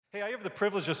Hey, I have the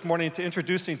privilege this morning to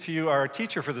introducing to you our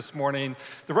teacher for this morning.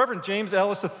 The Reverend James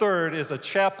Ellis III is a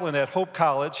chaplain at Hope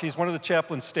College. He's one of the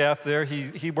chaplain staff there.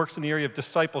 He works in the area of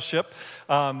discipleship.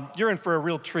 You're in for a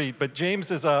real treat, but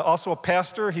James is also a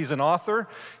pastor. He's an author.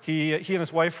 He and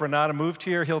his wife, Renata, moved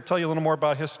here. He'll tell you a little more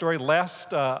about his story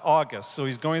last August, so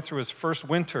he's going through his first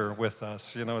winter with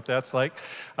us. You know what that's like.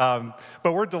 But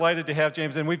we're delighted to have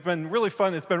James, and we've been really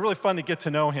fun. It's been really fun to get to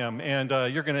know him, and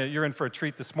you're in for a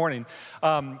treat this morning.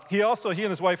 He and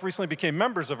his wife recently became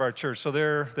members of our church, so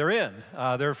they're in.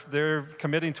 They're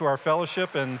committing to our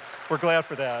fellowship, and we're glad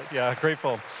for that. Yeah,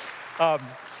 grateful.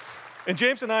 And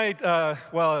James and I,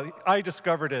 I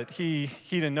discovered it. He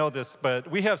didn't know this, but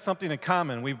we have something in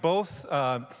common. We both,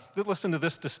 listen to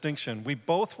this distinction. We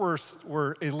both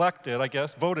were elected, I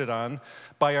guess, voted on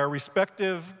by our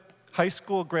respective high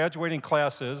school graduating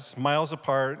classes, miles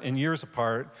apart and years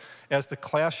apart, as the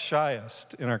class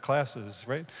shyest in our classes,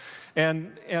 right?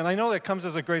 And I know that comes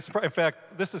as a great surprise. In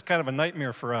fact, this is kind of a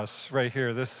nightmare for us right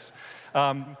here.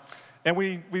 And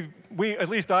we at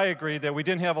least I agreed that we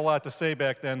didn't have a lot to say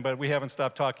back then, but we haven't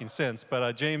stopped talking since.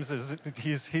 But James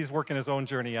he's working his own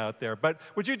journey out there. But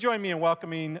would you join me in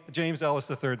welcoming James Ellis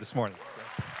III this morning?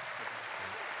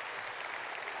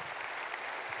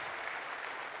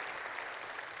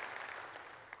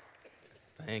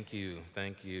 Thank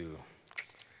you.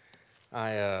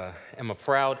 I am a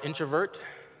proud introvert,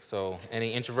 so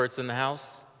any introverts in the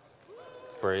house?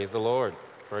 Praise the Lord.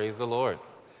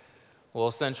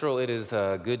 Well, Central, it is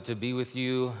good to be with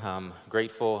you. I'm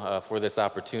grateful for this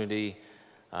opportunity.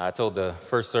 I told the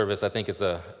first service, I think it's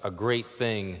a great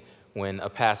thing when a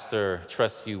pastor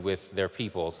trusts you with their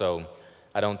people, so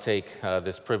I don't take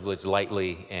this privilege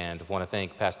lightly, and want to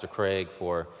thank Pastor Craig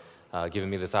for giving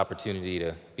me this opportunity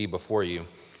to be before you.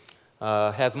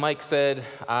 As Mike said,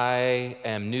 I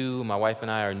am new. My wife and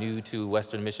I are new to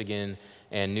Western Michigan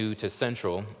and new to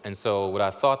Central. And so what I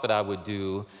thought that I would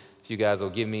do, if you guys will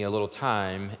give me a little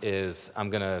time, is I'm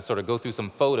going to sort of go through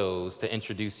some photos to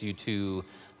introduce you to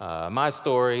my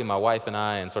story, my wife and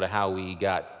I, and sort of how we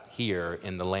got here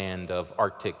in the land of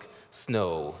Arctic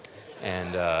snow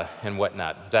and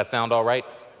whatnot. Does that sound all right?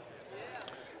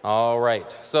 All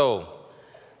right. So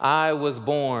I was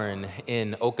born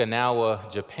in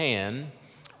Okinawa, Japan.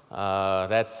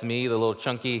 That's me, the little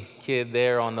chunky kid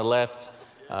there on the left.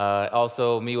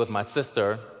 Also me with my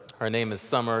sister. Her name is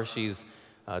Summer. She's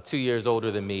 2 years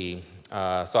older than me.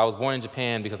 So I was born in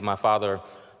Japan because my father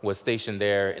was stationed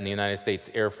there in the United States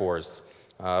Air Force.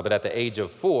 But at the age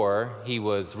of 4, he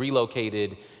was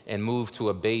relocated and moved to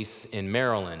a base in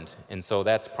Maryland. And so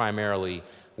that's primarily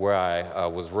where I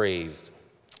was raised.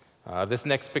 This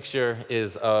next picture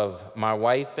is of my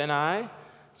wife and I.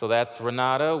 So that's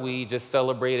Renata. We just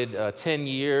celebrated 10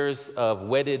 years of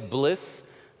wedded bliss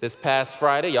this past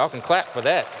Friday. Y'all can clap for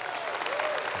that.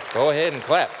 Go ahead and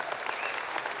clap.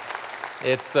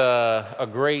 It's a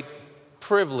great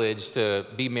privilege to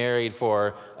be married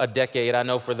for a decade. I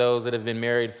know for those that have been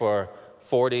married for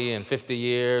 40 and 50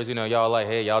 years, you know, y'all like,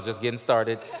 hey, y'all just getting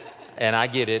started. And I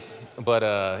get it, but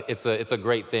it's a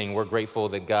great thing. We're grateful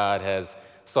that God has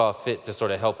saw fit to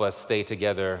sort of help us stay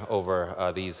together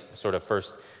over these sort of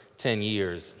first 10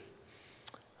 years.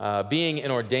 Being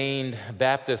an ordained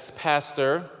Baptist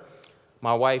pastor,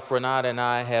 my wife Renata and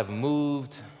I have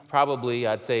moved probably,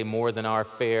 I'd say, more than our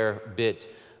fair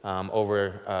bit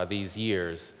over these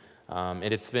years. And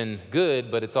it's been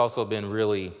good, but it's also been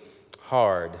really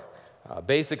hard.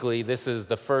 Basically, this is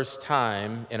the first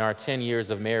time in our 10 years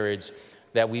of marriage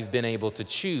that we've been able to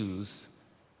choose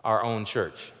our own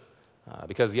church.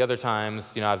 Because the other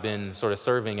times, you know, I've been sort of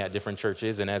serving at different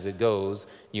churches, and as it goes,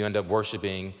 you end up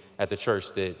worshiping at the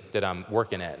church that I'm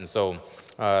working at. And so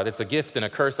it's a gift and a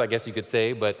curse, I guess you could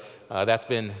say, but that's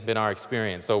been our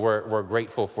experience. So we're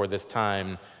grateful for this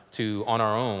time to, on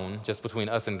our own, just between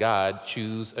us and God,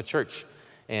 choose a church.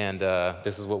 And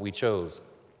this is what we chose.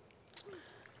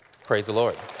 Praise the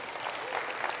Lord.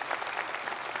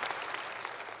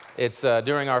 It's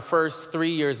during our first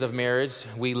 3 years of marriage,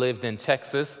 we lived in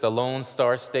Texas, the Lone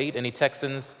Star State. Any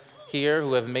Texans here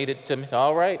who have made it to,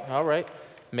 all right,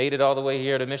 made it all the way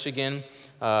here to Michigan.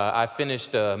 I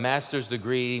finished a master's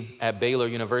degree at Baylor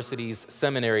University's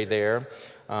seminary there.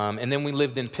 And then we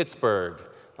lived in Pittsburgh,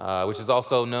 which is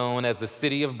also known as the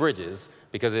City of Bridges,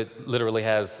 because it literally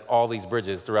has all these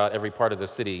bridges throughout every part of the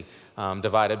city,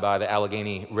 divided by the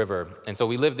Allegheny River. And so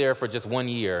we lived there for just 1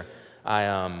 year.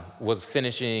 I was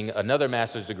finishing another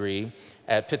master's degree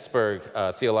at Pittsburgh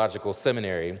Theological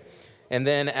Seminary. And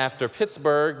then after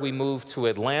Pittsburgh, we moved to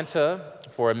Atlanta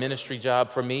for a ministry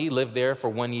job for me, lived there for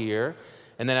 1 year.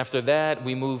 And then after that,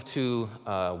 we moved to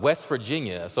West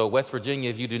Virginia. So West Virginia,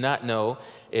 if you do not know,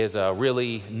 is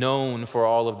really known for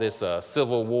all of this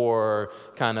Civil War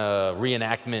kind of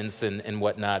reenactments and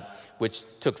whatnot, which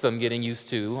took some getting used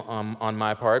to on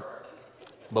my part.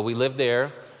 But we lived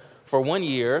there for 1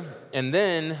 year. And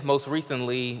then most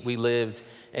recently, we lived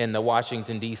in the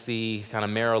Washington, D.C., kind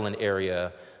of Maryland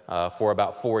area for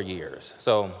about 4 years.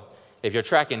 So if you're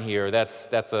tracking here,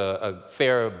 that's a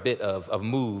fair bit of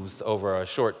moves over a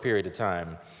short period of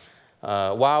time.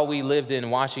 While we lived in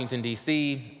Washington,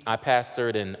 D.C., I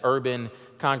pastored an urban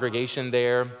congregation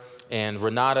there, and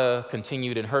Renata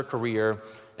continued in her career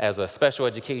as a special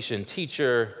education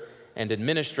teacher and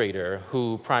administrator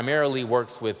who primarily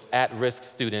works with at-risk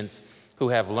students who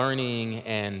have learning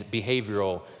and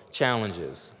behavioral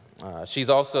challenges. She's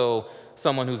also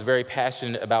someone who's very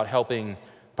passionate about helping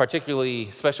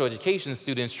particularly special education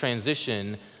students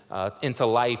transition into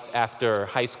life after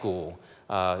high school,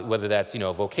 whether that's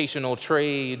vocational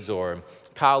trades or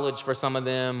college for some of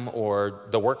them or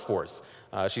the workforce.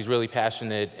 She's really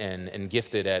passionate and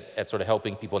gifted at sort of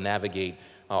helping people navigate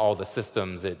all the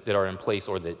systems that are in place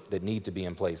or that need to be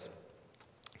in place.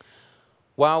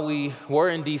 While we were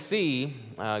in D.C.,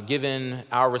 given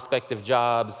our respective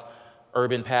jobs,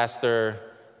 urban pastor,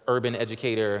 urban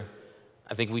educator,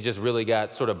 I think we just really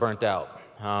got sort of burnt out.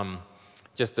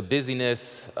 Just the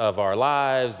busyness of our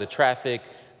lives, the traffic,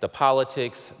 the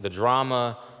politics, the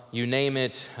drama, you name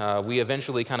it. We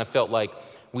eventually kind of felt like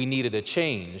we needed a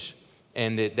change,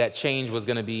 and that change was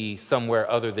going to be somewhere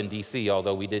other than D.C.,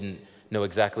 although we didn't know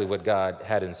exactly what God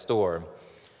had in store.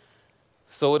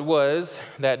 So it was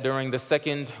that during the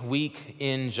second week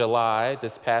in July,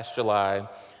 this past July,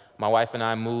 my wife and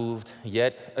I moved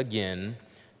yet again,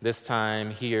 this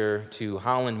time here to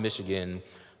Holland, Michigan,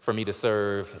 for me to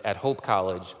serve at Hope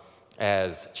College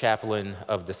as chaplain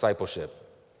of discipleship.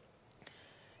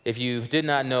 If you did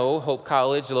not know, Hope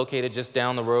College, located just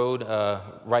down the road,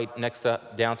 right next to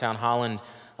downtown Holland,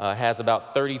 has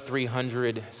about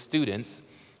 3,300 students,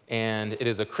 and it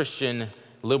is a Christian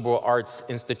liberal arts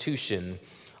institution.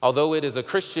 Although it is a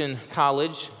Christian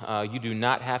college, you do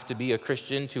not have to be a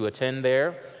Christian to attend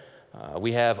there.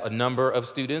 We have a number of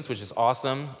students, which is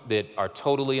awesome, that are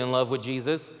totally in love with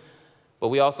Jesus. But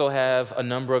we also have a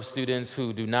number of students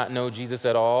who do not know Jesus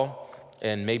at all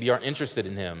and maybe aren't interested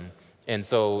in him. And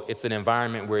so it's an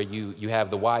environment where you have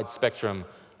the wide spectrum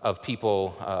of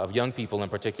people, of young people in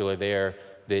particular there,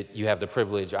 that I have the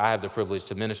privilege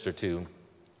to minister to.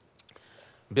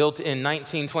 Built in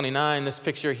 1929, this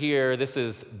picture here, this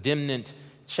is Dimnant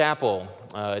Chapel.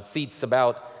 It seats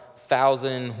about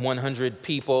 1,100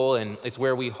 people, and it's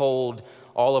where we hold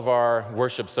all of our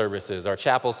worship services. Our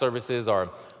chapel services are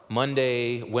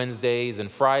Monday, Wednesdays,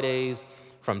 and Fridays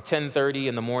from 10:30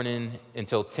 in the morning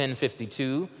until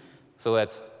 10:52. So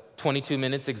that's 22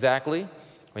 minutes exactly.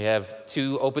 We have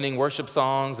 2 opening worship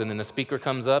songs, and then the speaker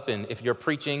comes up, and if you're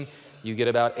preaching, you get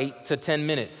about 8 to 10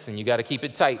 minutes, and you got to keep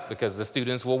it tight because the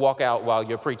students will walk out while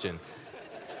you're preaching.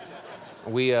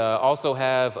 We also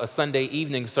have a Sunday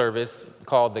evening service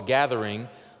called The Gathering,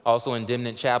 also in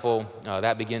Dimnant Chapel.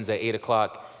 That begins at 8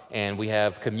 o'clock, and we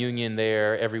have communion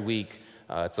there every week.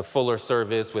 It's a fuller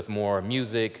service with more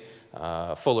music,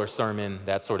 fuller sermon,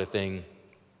 that sort of thing.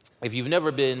 If you've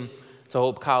never been to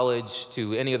Hope College,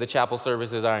 to any of the chapel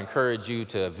services, I encourage you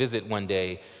to visit one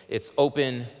day. It's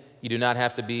open. You do not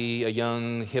have to be a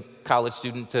young, hip college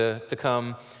student to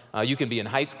come. You can be in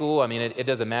high school. I mean, it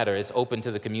doesn't matter. It's open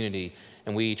to the community,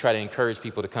 and we try to encourage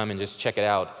people to come and just check it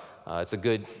out. It's a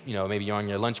good, maybe you're on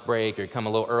your lunch break or you come a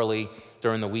little early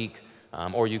during the week,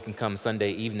 or you can come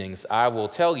Sunday evenings. I will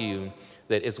tell you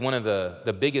that it's one of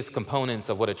the biggest components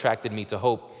of what attracted me to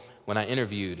Hope when I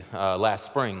interviewed last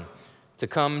spring, to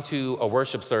come to a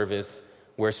worship service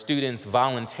where students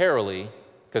voluntarily,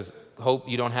 because Hope,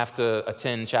 you don't have to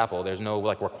attend chapel. There's no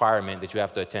requirement that you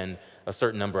have to attend a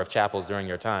certain number of chapels during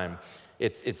your time.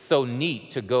 It's so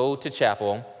neat to go to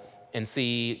chapel and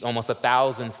see almost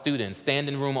 1,000 students,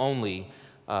 standing room only,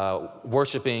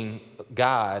 worshiping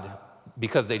God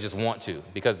because they just want to,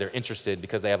 because they're interested,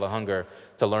 because they have a hunger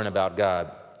to learn about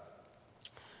God.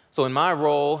 So in my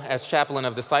role as chaplain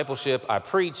of discipleship, I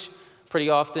preach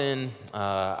pretty often.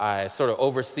 I sort of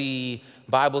oversee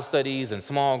Bible studies and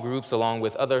small groups along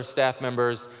with other staff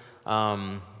members.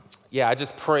 I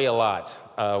just pray a lot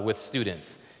with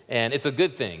students. And it's a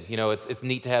good thing. It's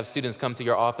neat to have students come to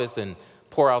your office and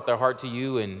pour out their heart to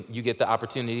you, and you get the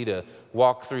opportunity to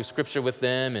walk through scripture with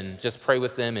them and just pray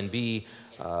with them and be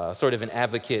sort of an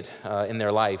advocate in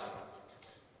their life.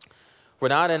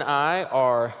 Renata and I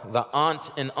are the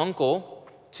aunt and uncle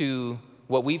to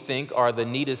what we think are the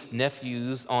neatest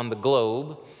nephews on the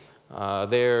globe.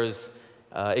 There's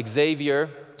Xavier,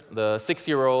 the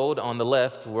 6-year-old on the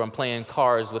left, where I'm playing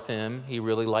cars with him. He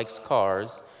really likes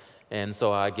cars. And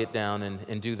so I get down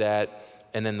and do that.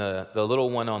 And then the little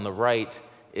one on the right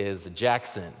is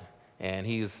Jackson. And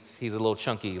he's a little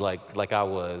chunky like I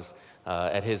was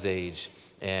at his age.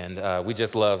 And we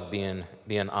just love being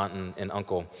aunt and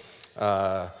uncle.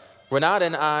 Renata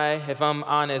and I, if I'm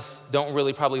honest, don't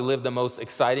really probably live the most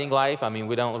exciting life. I mean,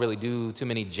 we don't really do too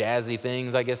many jazzy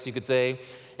things, I guess you could say,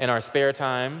 in our spare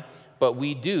time. But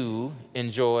we do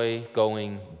enjoy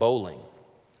going bowling.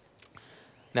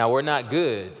 Now, we're not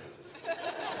good,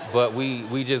 but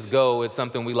we just go. It's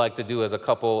something we like to do as a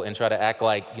couple and try to act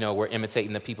like, we're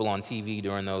imitating the people on TV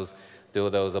during those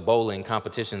bowling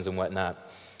competitions and whatnot.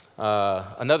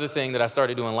 Another thing that I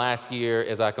started doing last year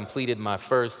is I completed my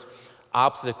first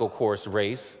obstacle course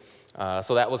race.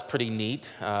 So that was pretty neat,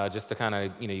 just to kind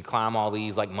of, you climb all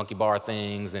these like monkey bar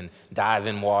things and dive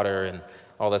in water and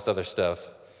all this other stuff.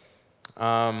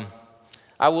 I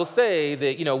will say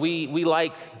that, we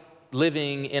like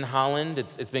living in Holland.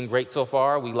 It's been great so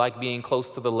far. We like being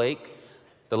close to the lake.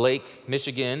 The lake,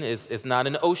 Michigan, is not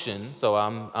an ocean, so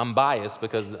I'm biased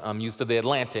because I'm used to the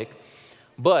Atlantic,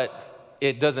 but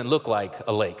it doesn't look like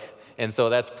a lake, and so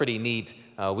that's pretty neat.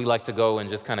 We like to go and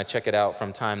just kind of check it out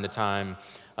from time to time.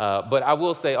 But I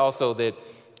will say also that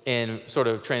in sort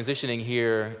of transitioning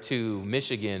here to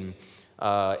Michigan,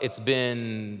 it's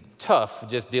been tough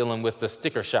just dealing with the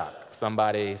sticker shock.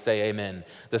 Somebody say amen.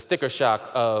 The sticker shock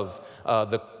of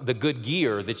the good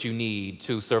gear that you need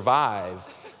to survive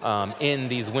in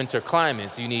these winter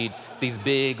climates. You need these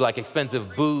big, like,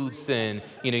 expensive boots, and,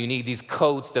 you need these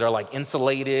coats that are, like,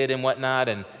 insulated and whatnot,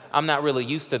 and I'm not really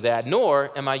used to that,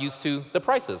 nor am I used to the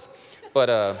prices.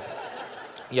 But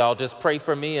y'all just pray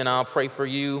for me, and I'll pray for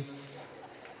you.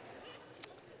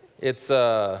 It's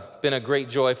been a great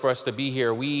joy for us to be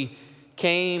here. We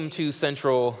came to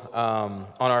Central on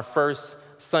our first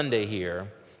Sunday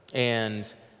here,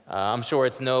 and I'm sure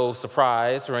it's no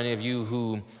surprise for any of you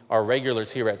who are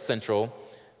regulars here at Central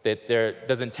that there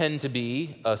doesn't tend to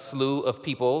be a slew of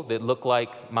people that look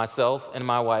like myself and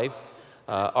my wife,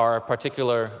 our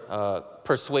particular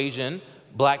persuasion,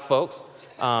 black folks,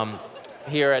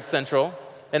 here at Central,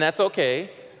 and that's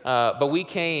okay. But we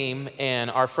came,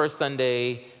 and our first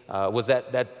Sunday was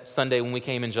that Sunday when we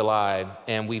came in July,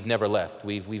 and we've never left.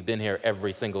 We've been here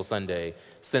every single Sunday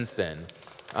since then.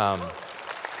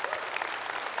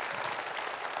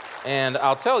 And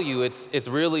I'll tell you, it's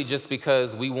really just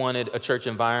because we wanted a church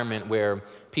environment where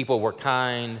people were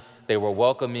kind, they were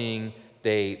welcoming,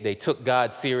 they took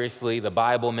God seriously, the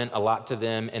Bible meant a lot to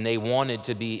them, and they wanted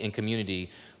to be in community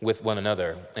with one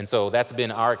another. And so that's been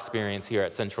our experience here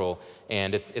at Central,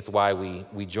 and it's why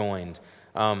we joined.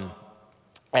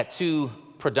 At two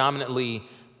predominantly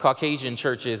Caucasian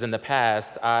churches in the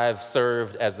past, I've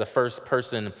served as the first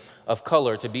person of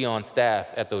color to be on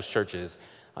staff at those churches.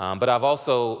 But I've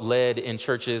also led in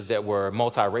churches that were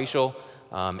multiracial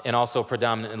and also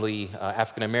predominantly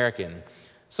African American.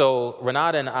 So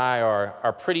Renata and I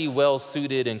are pretty well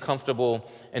suited and comfortable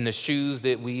in the shoes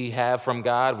that we have from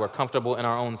God. We're comfortable in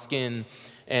our own skin,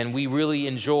 and we really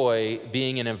enjoy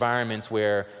being in environments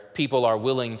where people are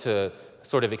willing to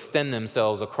sort of extend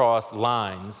themselves across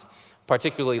lines,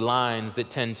 particularly lines that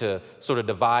tend to sort of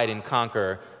divide and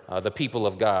conquer the people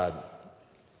of God.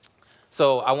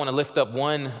 So I want to lift up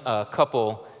one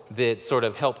couple that sort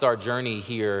of helped our journey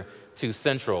here to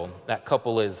Central. That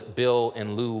couple is Bill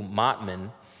and Lou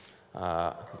Mottman.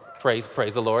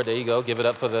 Praise the Lord. There you go. Give it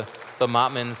up for the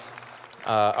Mottmans.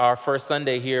 Our first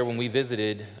Sunday here when we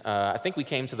visited, I think we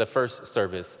came to the first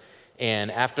service.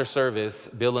 And after service,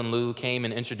 Bill and Lou came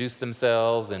and introduced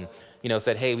themselves and,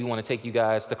 said, hey, we want to take you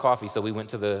guys to coffee. So we went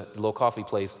to the little coffee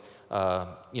place,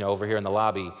 over here in the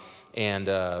lobby. And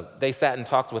they sat and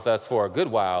talked with us for a good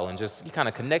while and just kind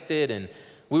of connected. And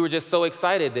we were just so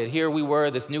excited that here we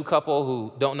were, this new couple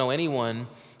who don't know anyone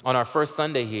on our first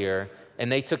Sunday here.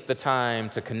 And they took the time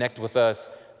to connect with us,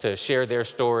 to share their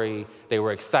story. They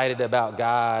were excited about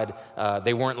God.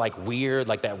 They weren't like weird,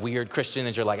 like that weird Christian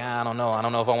that you're like, I don't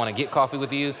know if I want to get coffee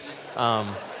with you.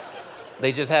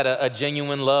 They just had a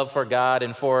genuine love for God,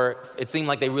 and it seemed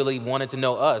like they really wanted to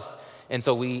know us. And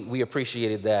so we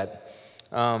appreciated that.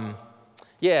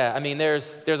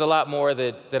 There's a lot more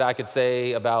that I could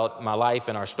say about my life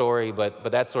and our story,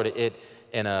 but that's sort of it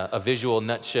in a visual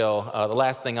nutshell. The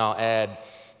last thing I'll add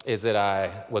is that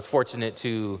I was fortunate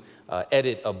to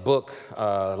edit a book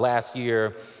last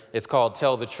year. It's called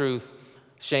Tell the Truth,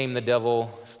 Shame the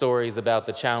Devil, Stories about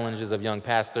the Challenges of Young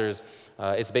Pastors.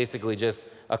 It's basically just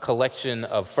a collection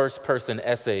of first-person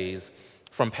essays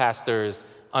from pastors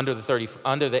under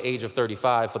the age of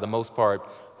 35 for the most part,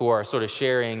 who are sort of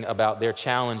sharing about their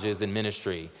challenges in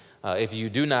ministry. If you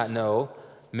do not know,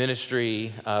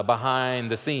 ministry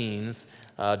behind the scenes,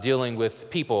 dealing with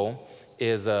people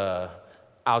is,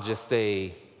 I'll just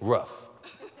say, rough.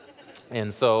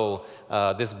 And so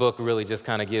this book really just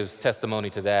kind of gives testimony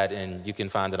to that, and you can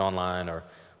find it online or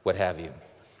what have you.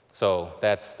 So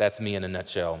that's me in a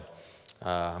nutshell.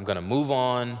 I'm going to move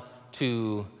on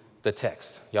to the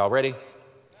text. Y'all ready?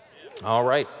 All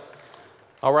right.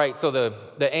 All right, so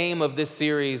the aim of this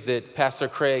series that Pastor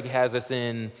Craig has us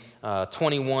in,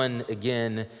 21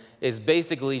 again, is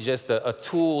basically just a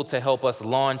tool to help us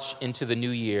launch into the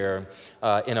new year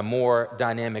in a more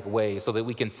dynamic way so that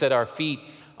we can set our feet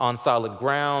on solid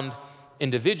ground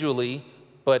individually,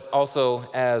 but also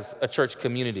as a church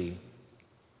community.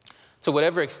 To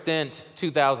whatever extent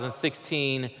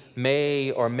 2016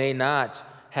 may or may not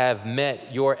have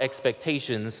met your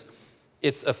expectations,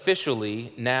 it's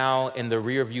officially now in the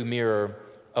rearview mirror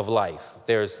of life.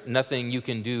 There's nothing you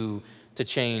can do to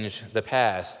change the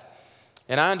past.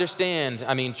 And I understand,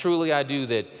 truly I do,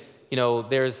 that,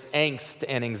 there's angst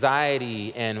and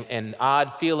anxiety and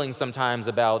odd feelings sometimes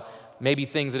about maybe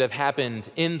things that have happened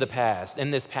in the past,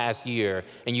 in this past year,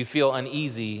 and you feel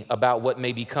uneasy about what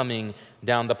may be coming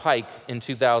down the pike in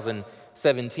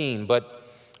 2017. But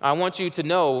I want you to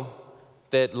know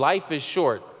that life is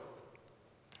short.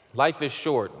 Life is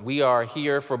short. We are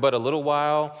here for but a little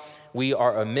while. We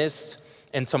are a mist,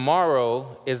 and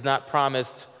tomorrow is not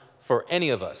promised for any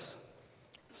of us.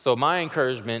 So my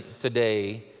encouragement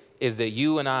today is that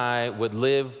you and I would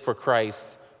live for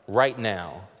Christ right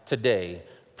now, today,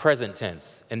 present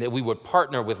tense, and that we would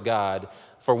partner with God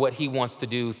for what He wants to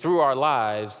do through our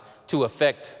lives to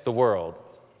affect the world.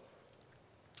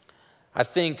 I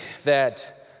think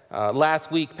that last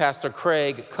week, Pastor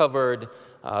Craig covered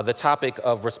the topic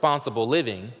of responsible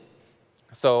living.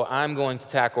 So I'm going to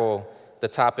tackle the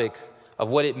topic of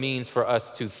what it means for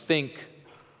us to think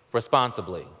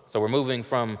responsibly. So we're moving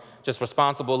from just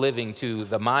responsible living to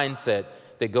the mindset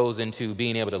that goes into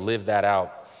being able to live that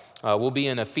out. We'll be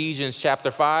in Ephesians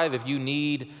chapter 5. If you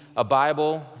need a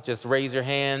Bible, just raise your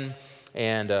hand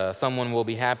and someone will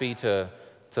be happy to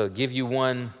give you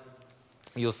one.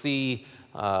 You'll see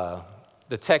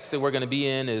the text that we're going to be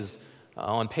in is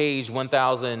on page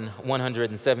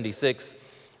 1176,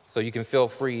 so you can feel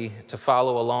free to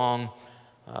follow along.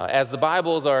 As the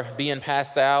Bibles are being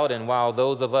passed out, and while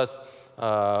those of us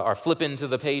are flipping to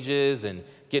the pages and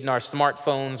getting our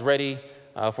smartphones ready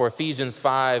for Ephesians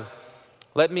 5,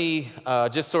 let me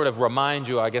just sort of remind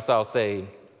you, I guess I'll say,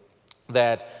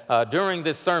 that during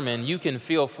this sermon, you can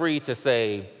feel free to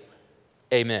say,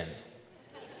 amen.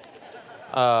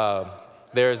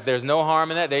 There's no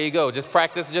harm in that. There you go. Just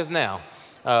practice just now.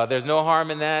 There's no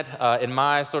harm in that. In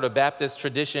my sort of Baptist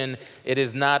tradition, it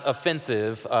is not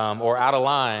offensive or out of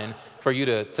line for you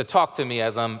to talk to me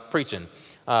as I'm preaching.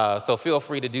 So feel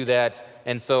free to do that.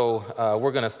 And so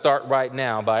we're going to start right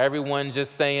now by everyone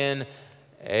just saying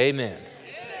amen.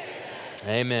 Amen.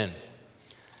 Amen.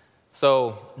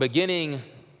 So beginning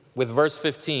with verse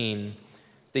 15,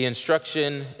 the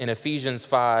instruction in Ephesians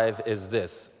 5 is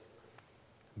this: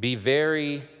 be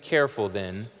very careful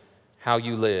then how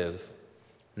you live,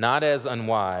 not as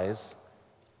unwise,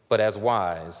 but as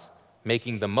wise,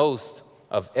 making the most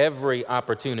of every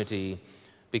opportunity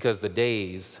because the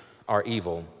days are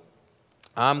evil.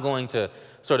 I'm going to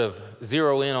sort of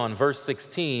zero in on verse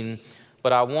 16,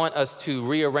 but I want us to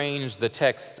rearrange the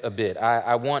text a bit.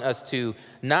 I want us to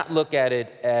not look at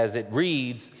it as it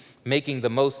reads, making the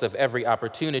most of every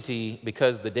opportunity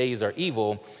because the days are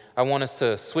evil. I want us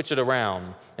to switch it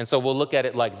around. And so we'll look at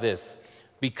it like this: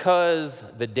 because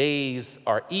the days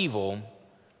are evil,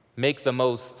 make the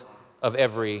most of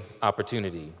every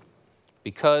opportunity.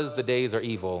 Because the days are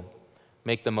evil,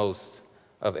 make the most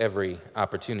of every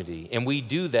opportunity. And we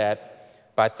do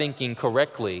that by thinking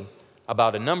correctly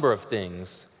about a number of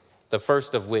things, the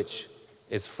first of which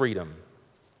is freedom.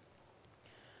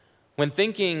 When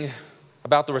thinking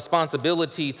about the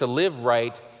responsibility to live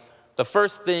right, the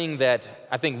first thing that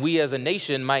I think we as a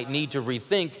nation might need to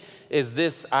rethink is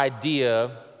this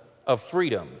idea of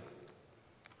freedom.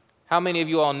 How many of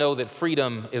you all know that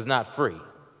freedom is not free?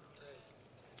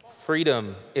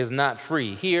 Freedom is not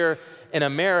free. Here in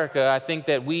America, I think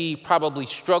that we probably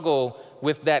struggle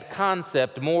with that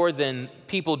concept more than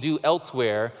people do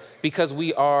elsewhere because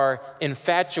we are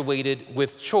infatuated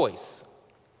with choice.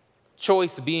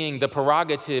 Choice being the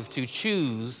prerogative to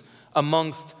choose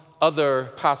amongst other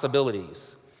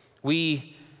possibilities.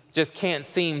 We just can't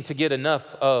seem to get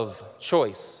enough of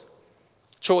choice.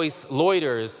 Choice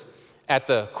loiters at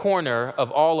the corner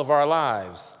of all of our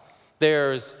lives.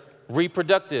 there's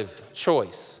reproductive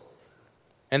choice.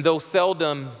 And though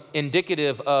seldom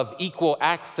indicative of equal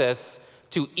access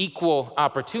to equal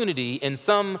opportunity, in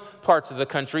some parts of the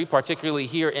country, particularly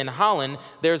here in Holland,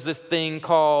 there's this thing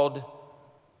called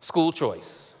school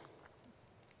choice.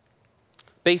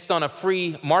 Based on a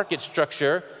free market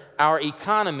structure, our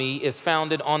economy is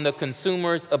founded on the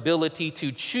consumer's ability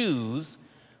to choose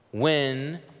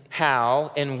when,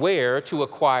 how, and where to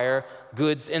acquire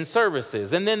goods and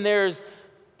services. And then there's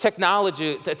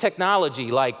technology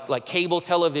like cable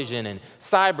television and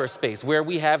cyberspace, where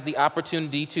we have the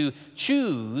opportunity to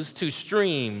choose to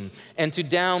stream and to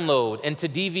download and to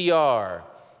DVR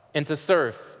and to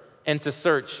surf and to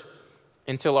search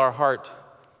until our heart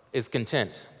is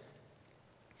content.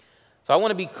 So I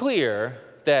want to be clear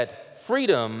that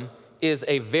freedom is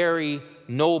a very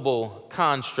noble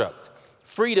construct.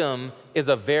 Freedom is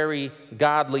a very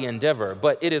godly endeavor,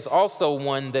 but it is also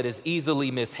one that is easily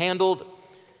mishandled,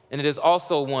 and it is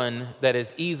also one that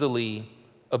is easily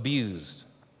abused.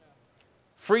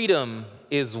 Freedom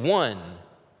is one,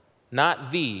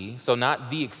 not the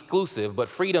exclusive, but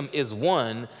freedom is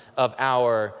one of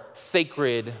our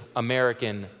sacred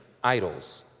American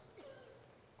idols.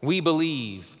 We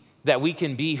believe that we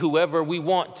can be whoever we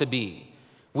want to be.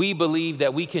 We believe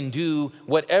that we can do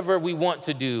whatever we want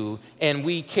to do, and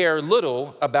we care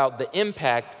little about the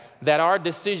impact that our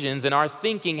decisions and our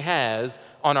thinking has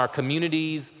on our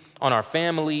communities, on our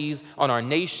families, on our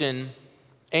nation,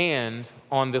 and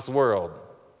on this world.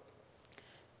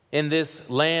 In this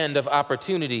land of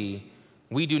opportunity,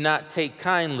 we do not take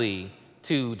kindly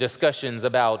to discussions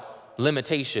about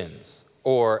limitations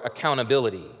or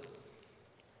accountability.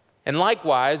 And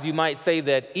likewise, you might say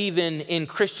that even in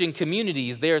Christian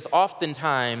communities, there's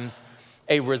oftentimes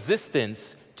a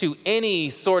resistance to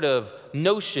any sort of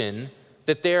notion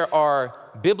that there are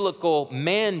biblical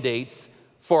mandates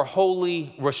for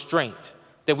holy restraint,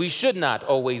 that we should not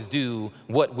always do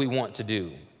what we want to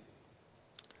do.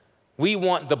 We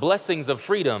want the blessings of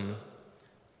freedom,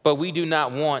 but we do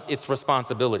not want its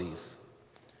responsibilities.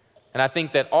 And I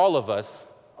think that all of us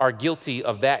are guilty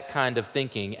of that kind of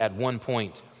thinking at one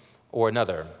point or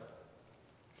another.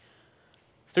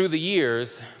 Through the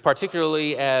years,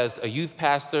 particularly as a youth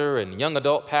pastor and young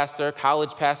adult pastor,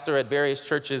 college pastor at various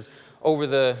churches over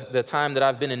the time that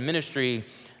I've been in ministry,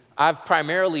 I've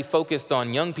primarily focused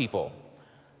on young people.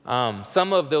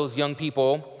 Some of those young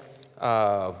people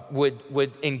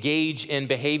would engage in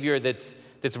behavior that's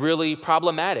really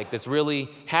problematic, that's really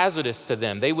hazardous to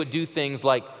them. They would do things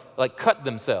like cut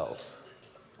themselves,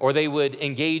 or they would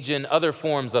engage in other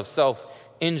forms of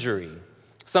self-injury.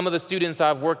 Some of the students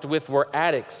I've worked with were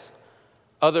addicts.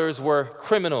 Others were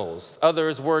criminals.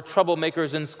 Others were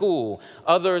troublemakers in school.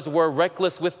 Others were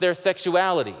reckless with their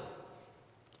sexuality,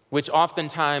 which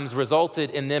oftentimes resulted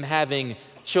in them having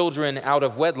children out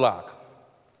of wedlock.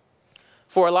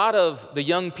 For a lot of the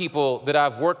young people that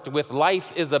I've worked with,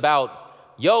 life is about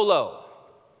YOLO.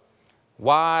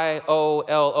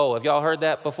 Y-O-L-O. Have y'all heard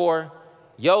that before?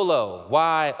 YOLO,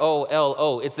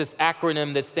 Y-O-L-O. It's this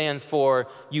acronym that stands for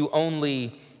you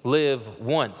only live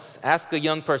once. Ask a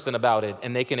young person about it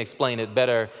and they can explain it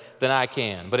better than I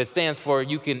can. But it stands for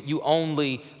you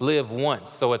only live once.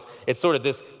 So it's sort of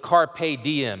this carpe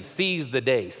diem, seize the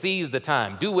day, seize the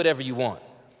time, do whatever you want.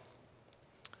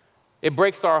 It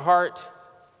breaks our heart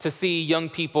to see young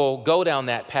people go down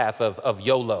that path of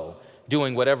YOLO,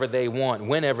 doing whatever they want,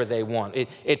 whenever they want.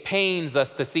 It pains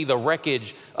us to see the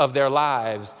wreckage of their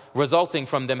lives resulting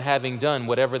from them having done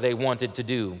whatever they wanted to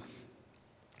do.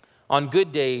 On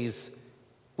good days,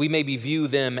 we maybe view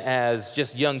them as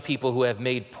just young people who have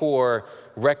made poor,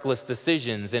 reckless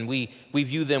decisions, and we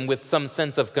view them with some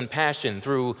sense of compassion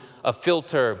through a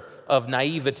filter of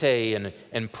naivete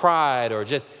and pride or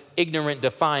just ignorant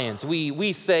defiance.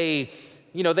 We say,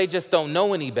 they just don't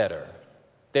know any better.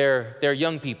 They're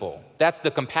young people. That's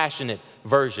the compassionate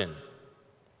version.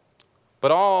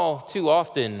 But all too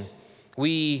often,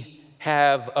 we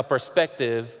have a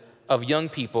perspective of young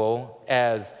people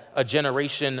as a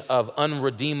generation of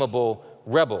unredeemable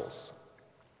rebels.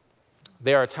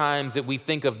 There are times that we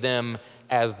think of them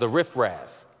as the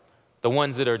riffraff, the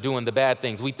ones that are doing the bad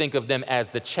things. We think of them as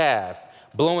the chaff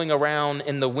blowing around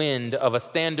in the wind of a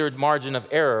standard margin of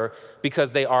error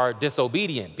because they are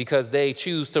disobedient, because they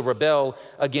choose to rebel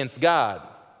against God.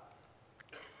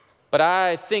 But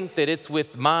I think that it's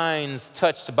with minds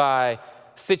touched by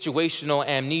situational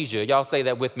amnesia. Y'all say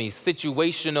that with me,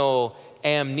 situational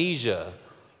amnesia.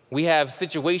 We have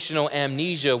situational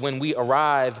amnesia when we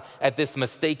arrive at this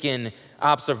mistaken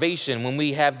observation, when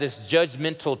we have this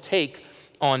judgmental take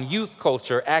on youth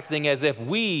culture, acting as if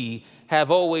we have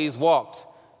always walked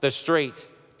the straight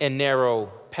and narrow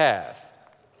path.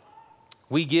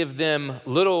 We give them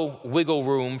little wiggle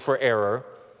room for error,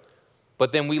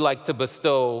 but then we like to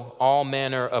bestow all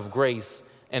manner of grace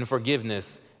and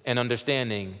forgiveness and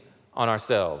understanding on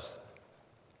ourselves.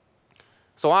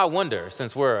 So I wonder,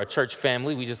 since we're a church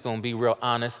family, we just gonna be real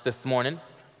honest this morning.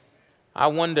 I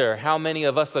wonder how many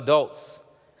of us adults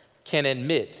can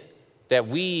admit that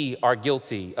we are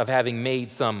guilty of having made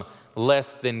some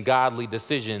less than godly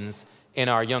decisions in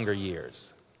our younger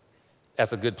years.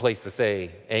 That's a good place to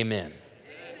say amen.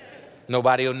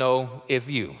 Nobody will know it's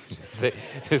you.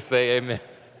 Just say amen.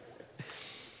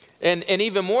 And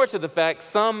even more to the fact,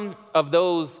 some of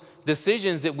those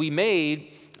decisions that we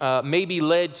made maybe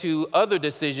led to other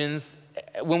decisions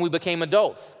when we became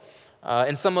adults.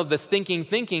 And some of the stinking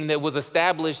thinking that was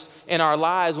established in our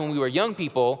lives when we were young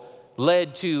people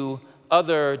led to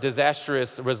other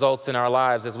disastrous results in our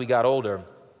lives as we got older.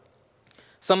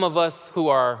 Some of us who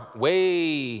are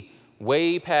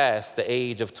way past the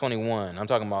age of 21, I'm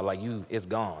talking about it's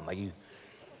gone,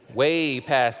 way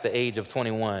past the age of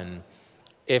 21.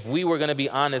 If we were gonna be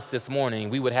honest this morning,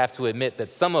 we would have to admit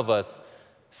that some of us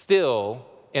still,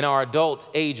 in our adult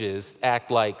ages,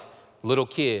 act like little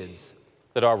kids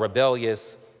that are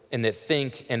rebellious and that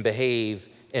think and behave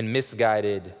in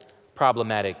misguided,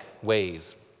 problematic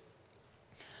ways.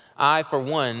 I, for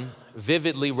one,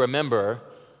 vividly remember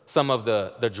some of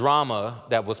the drama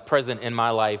that was present in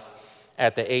my life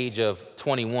at the age of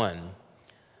 21.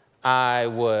 I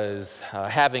was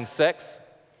having sex.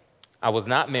 I was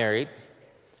not married.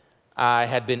 I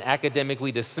had been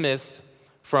academically dismissed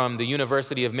from the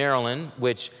University of Maryland,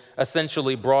 which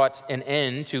essentially brought an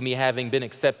end to me having been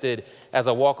accepted as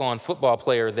a walk-on football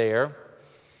player there.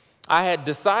 I had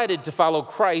decided to follow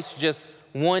Christ just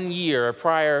 1 year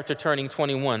prior to turning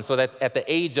 21, so that at the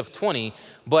age of 20,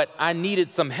 but I needed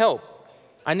some help.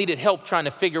 I needed help trying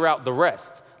to figure out the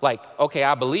rest. Okay,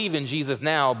 I believe in Jesus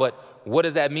now, but what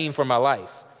does that mean for my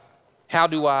life? How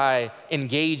do I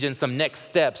engage in some next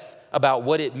steps about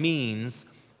what it means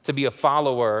to be a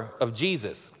follower of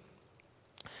Jesus?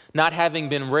 Not having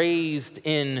been raised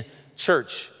in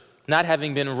church, not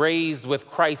having been raised with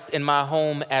Christ in my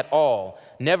home at all,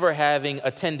 never having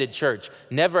attended church,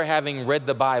 never having read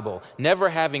the Bible, never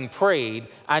having prayed,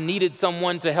 I needed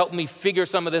someone to help me figure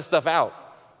some of this stuff out.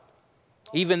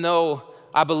 Even though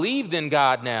I believed in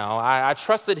God now, I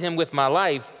trusted him with my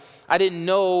life, I didn't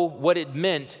know what it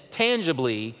meant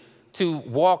tangibly to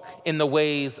walk in the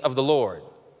ways of the Lord.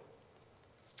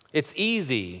 It's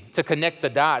easy to connect the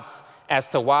dots as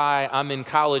to why I'm in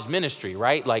college ministry,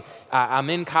 right? I'm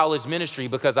in college ministry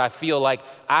because I feel like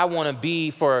I want to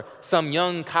be for some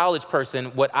young college person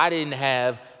what I didn't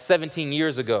have 17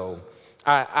 years ago.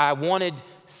 I wanted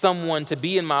someone to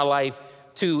be in my life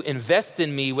to invest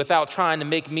in me without trying to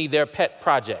make me their pet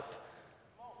project.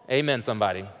 Amen,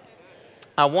 somebody.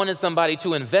 I wanted somebody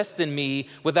to invest in me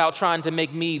without trying to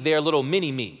make me their little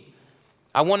mini-me.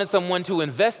 I wanted someone to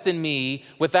invest in me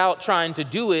without trying to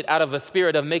do it out of a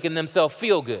spirit of making themselves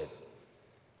feel good.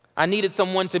 I needed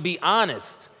someone to be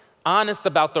honest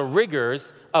about the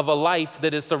rigors of a life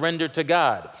that is surrendered to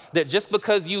God. That just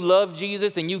because you love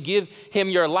Jesus and you give him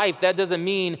your life, that doesn't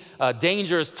mean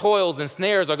dangers, toils, and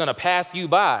snares are gonna pass you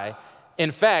by.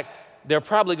 In fact, they're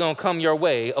probably gonna come your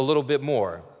way a little bit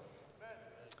more.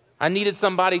 I needed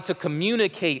somebody to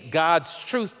communicate God's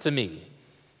truth to me.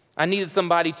 I needed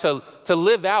somebody to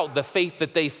live out the faith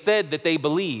that they said that they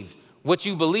believe. What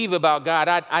you believe about God,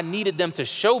 I needed them to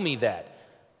show me that,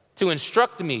 to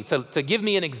instruct me, to give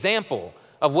me an example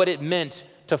of what it meant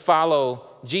to follow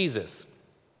Jesus.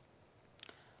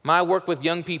 My work with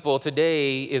young people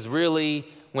today is really,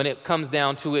 when it comes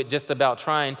down to it, just about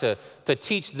trying to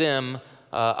teach them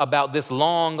about this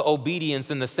long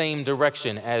obedience in the same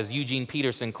direction, as Eugene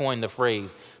Peterson coined the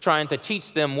phrase, trying to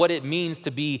teach them what it means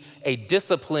to be a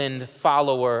disciplined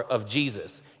follower of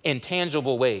Jesus in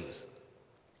tangible ways.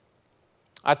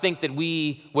 I think that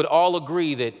we would all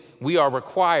agree that we are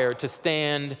required to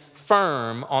stand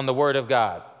firm on the Word of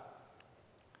God.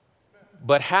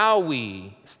 But how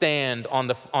we stand on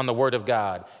the Word of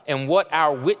God and what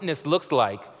our witness looks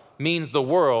like means the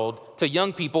world to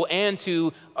young people and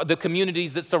to the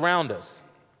communities that surround us.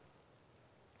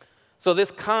 So this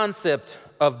concept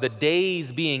of the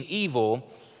days being evil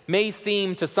may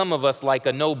seem to some of us like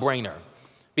a no-brainer,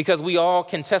 because we all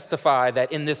can testify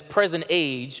that in this present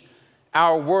age,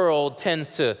 our world tends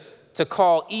to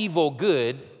call evil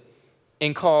good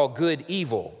and call good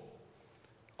evil.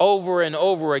 Over and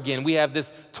over again, we have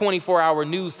this 24-hour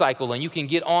news cycle, and you can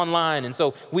get online. And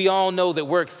so we all know that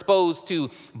we're exposed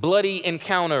to bloody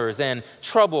encounters and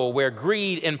trouble where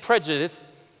greed and prejudice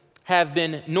have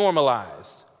been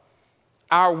normalized.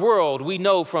 Our world, we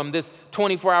know from this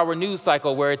 24-hour news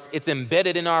cycle where it's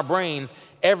embedded in our brains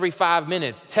every 5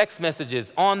 minutes, text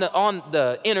messages on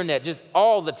the internet, just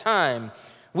all the time.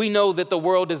 We know that the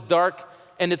world is dark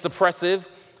and it's oppressive.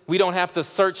 We don't have to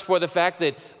search for the fact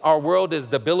that our world is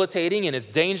debilitating and it's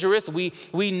dangerous.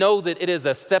 We know that it is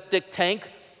a septic tank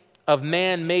of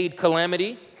man-made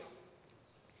calamity.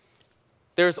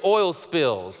 There's oil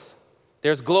spills.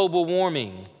 There's global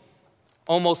warming.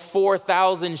 Almost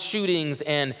 4,000 shootings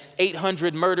and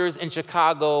 800 murders in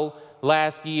Chicago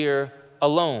last year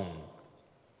alone.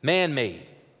 Man-made.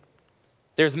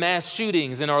 There's mass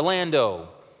shootings in Orlando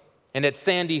and at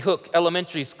Sandy Hook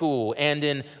Elementary School and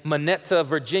in Monetta,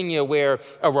 Virginia, where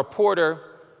a reporter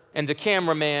and a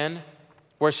cameraman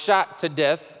were shot to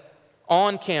death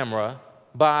on camera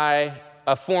by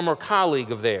a former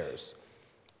colleague of theirs.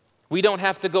 We don't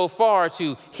have to go far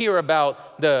to hear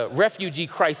about the refugee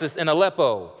crisis in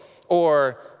Aleppo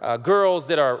or girls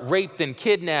that are raped and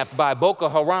kidnapped by Boko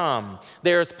Haram.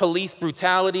 There's police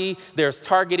brutality, there's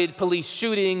targeted police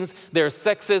shootings, there's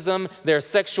sexism, there's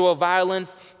sexual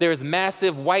violence, there's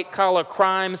massive white-collar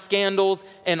crime scandals,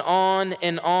 and on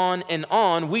and on and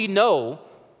on. We know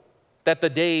that the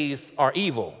days are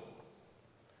evil.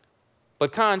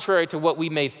 But contrary to what we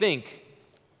may think,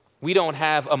 we don't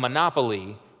have a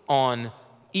monopoly on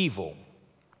evil.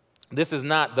 This is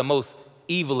not the most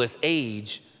evilest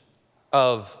age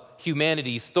of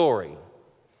humanity's story.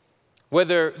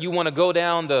 Whether you want to go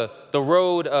down the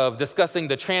road of discussing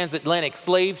the transatlantic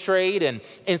slave trade and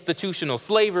institutional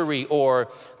slavery, or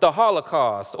the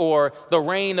Holocaust, or the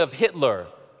reign of Hitler,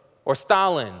 or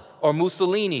Stalin, or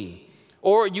Mussolini,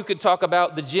 or you could talk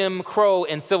about the Jim Crow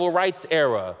and civil rights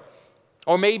era,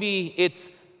 or maybe it's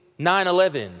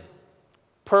 9/11,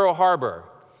 Pearl Harbor,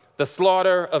 the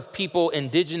slaughter of people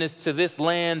indigenous to this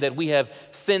land that we have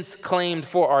since claimed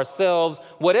for ourselves.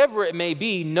 Whatever it may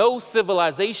be, no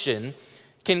civilization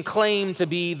can claim to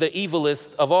be the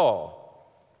evilest of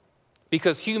all,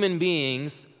 because human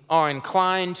beings are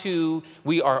inclined to,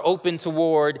 we are open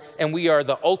toward, and we are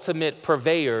the ultimate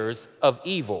purveyors of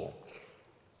evil.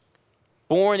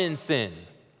 Born in sin,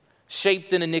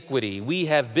 shaped in iniquity, we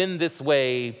have been this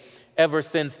way ever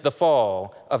since the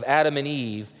fall of Adam and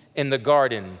Eve in the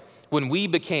garden, when we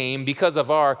became, because of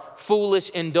our foolish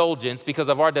indulgence, because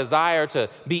of our desire to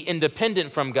be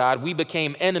independent from God, we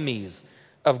became enemies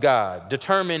of God,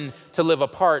 determined to live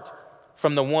apart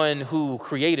from the one who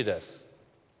created us.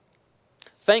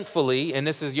 Thankfully, and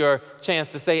this is your chance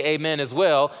to say amen as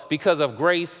well, because of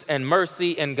grace and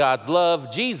mercy and God's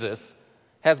love, Jesus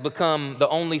has become the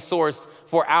only source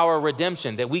for our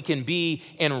redemption, that we can be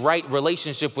in right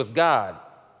relationship with God.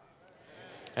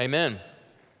 Amen.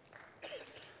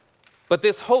 But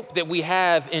this hope that we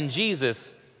have in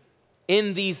Jesus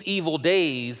in these evil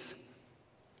days,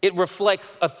 it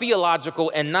reflects a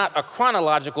theological and not a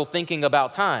chronological thinking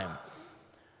about time.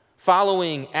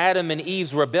 Following Adam and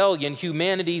Eve's rebellion,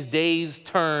 humanity's days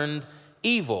turned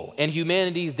evil, and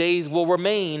humanity's days will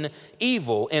remain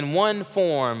evil in one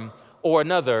form or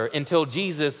another until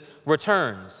Jesus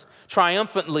returns,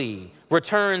 triumphantly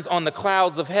returns on the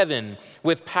clouds of heaven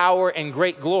with power and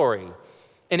great glory.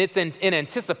 And it's in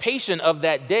anticipation of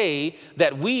that day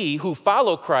that we who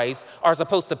follow Christ are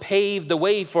supposed to pave the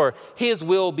way for his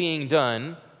will being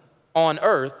done on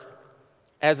earth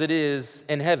as it is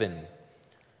in heaven.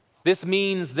 This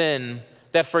means then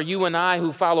that for you and I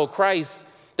who follow Christ,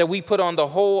 that we put on the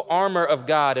whole armor of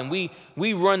God, and we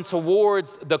run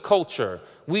towards the culture.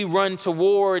 We run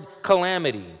toward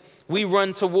calamity. We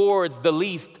run towards the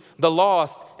least, the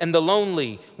lost, and the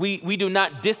lonely. We do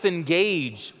not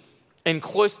disengage and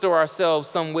cloister ourselves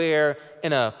somewhere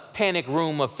in a panic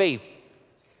room of faith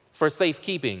for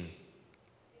safekeeping.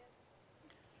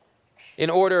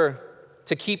 In order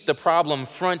to keep the problem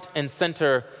front and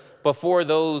center before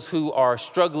those who are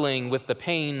struggling with the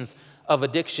pains of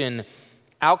addiction,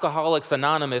 Alcoholics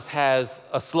Anonymous has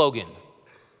a slogan.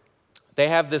 They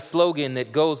have this slogan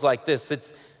that goes like this.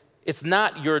 It's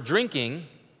not your drinking,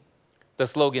 the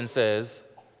slogan says,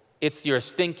 it's your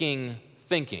stinking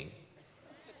thinking.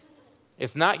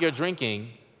 It's not your drinking,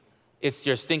 it's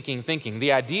your stinking thinking.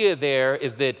 The idea there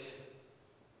is that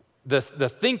the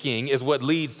thinking is what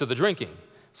leads to the drinking.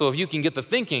 So if you can get the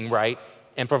thinking right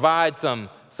and provide some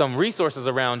resources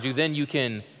around you, then you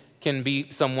can be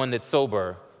someone that's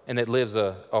sober and that lives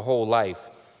a whole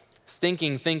life.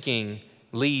 Stinking thinking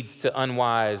leads to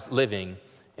unwise living,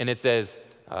 and it's as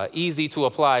easy to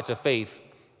apply to faith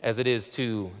as it is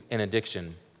to an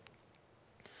addiction.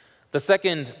 The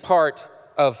second part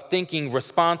of thinking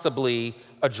responsibly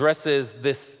addresses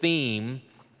this theme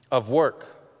of work.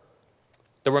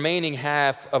 The remaining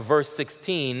half of verse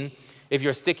 16 if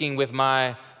you're sticking with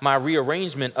my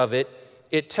rearrangement of it,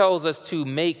 it tells us to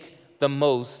make the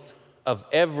most of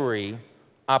every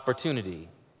opportunity.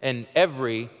 And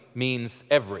every means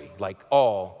every, like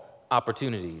all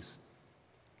opportunities.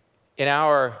 In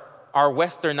our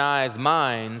westernized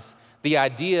minds, the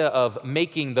idea of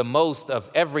making the most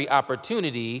of every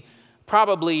opportunity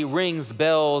probably rings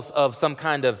bells of some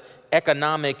kind of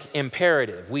economic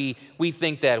imperative. We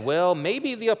think that, well,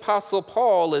 maybe the Apostle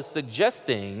Paul is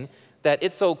suggesting that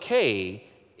it's okay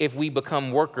if we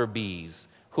become worker bees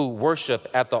who worship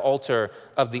at the altar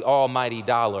of the almighty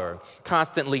dollar,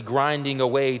 constantly grinding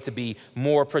away to be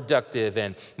more productive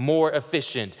and more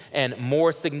efficient and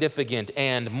more significant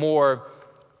and more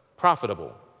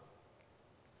profitable.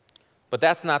 But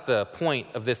that's not the point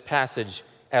of this passage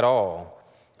at all.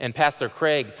 And Pastor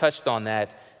Craig touched on that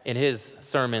in his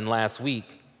sermon last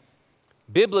week.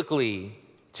 Biblically,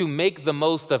 to make the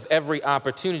most of every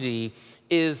opportunity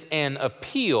is an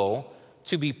appeal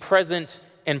to be present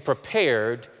and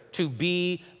prepared to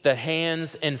be the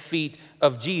hands and feet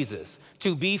of Jesus,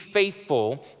 to be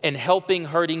faithful in helping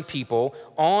hurting people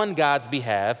on God's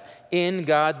behalf in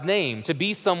God's name, to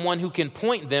be someone who can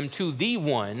point them to the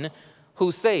one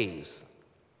who saves.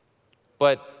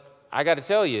 But I got to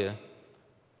tell you,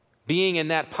 being in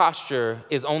that posture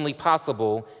is only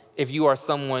possible if you are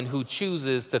someone who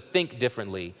chooses to think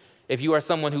differently, if you are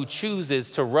someone who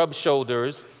chooses to rub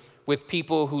shoulders with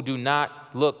people who do not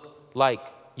look like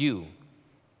you,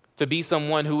 to be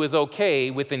someone who is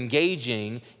okay with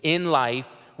engaging in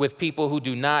life with people who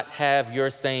do not have your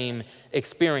same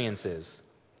experiences.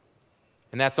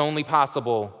 And that's only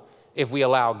possible if we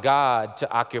allow God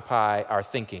to occupy our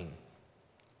thinking.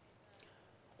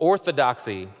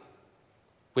 Orthodoxy,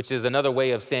 which is another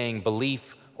way of saying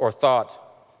belief or thought,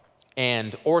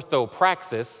 and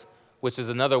orthopraxis, which is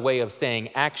another way of saying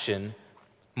action,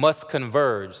 must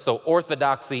converge. So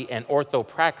orthodoxy and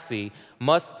orthopraxy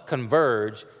must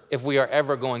converge if we are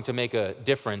ever going to make a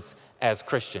difference as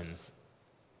Christians.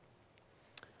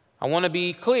 I want to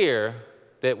be clear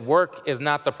that work is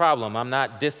not the problem. I'm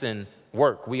not dissing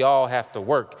work. We all have to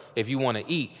work. If you want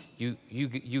to eat,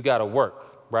 you got to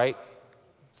work, right?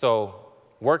 So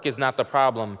work is not the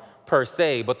problem per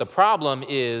se, but the problem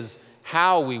is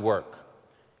how we work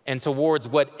and towards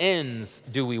what ends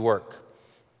do we work.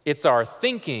 It's our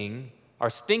thinking, our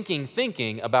stinking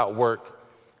thinking about work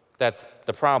that's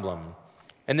the problem.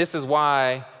 And this is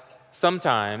why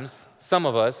sometimes, some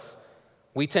of us,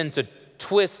 we tend to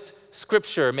twist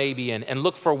Scripture maybe and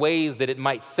look for ways that it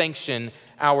might sanction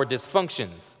our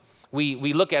dysfunctions.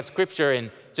 We look at Scripture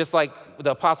and just like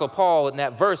the Apostle Paul in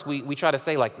that verse, we try to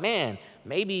say like, man,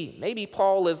 maybe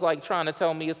Paul is like trying to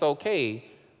tell me it's okay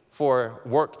for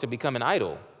work to become an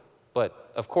idol.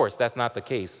 But of course, that's not the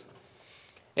case.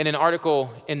 In an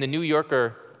article in the New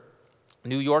Yorker,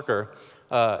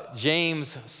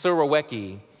 James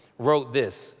Surowiecki wrote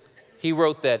this. He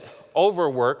wrote that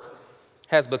overwork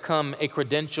has become a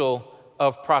credential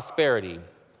of prosperity.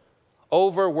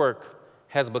 Overwork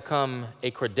has become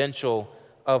a credential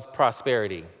of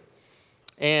prosperity.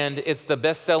 And it's the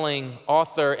best-selling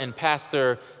author and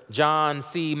pastor John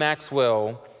C.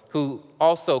 Maxwell who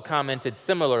also commented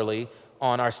similarly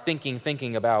on our stinking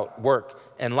thinking about work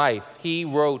and life. He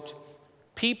wrote,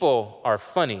 "People are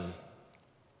funny.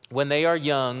 When they are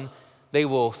young, they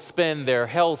will spend their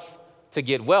health to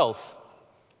get wealth.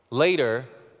 Later,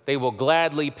 they will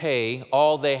gladly pay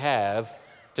all they have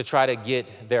to try to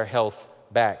get their health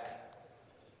back."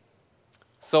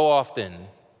 So often,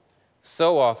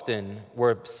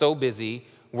 we're so busy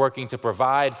working to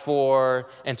provide for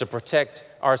and to protect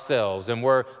ourselves. And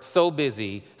we're so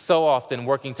busy, so often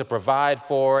working to provide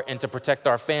for and to protect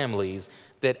our families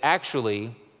that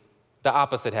actually the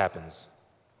opposite happens.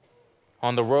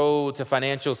 On the road to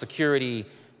financial security,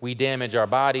 we damage our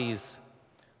bodies,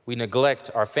 we neglect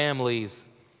our families,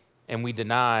 and we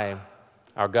deny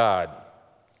our God.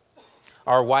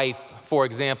 Our wife, for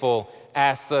example,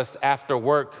 asks us after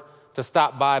work to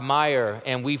stop by Meijer,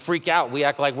 and we freak out. We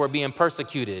act like we're being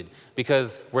persecuted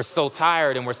because we're so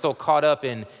tired and we're so caught up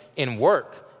in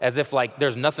work, as if like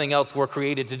there's nothing else we're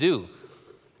created to do.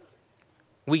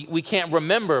 We can't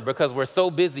remember because we're so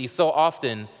busy so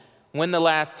often when the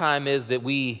last time is that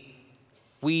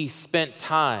we spent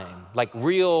time, like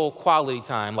real quality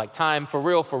time, like time for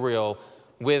real,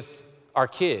 with our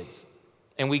kids.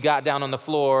 And we got down on the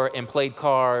floor and played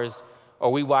Cars, or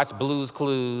we watched Blue's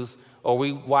Clues, or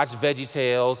we watched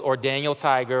VeggieTales, or Daniel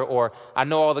Tiger, or I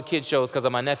know all the kids shows because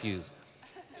of my nephews.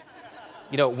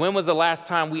 You know, when was the last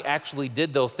time we actually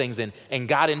did those things and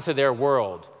got into their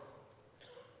world?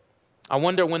 I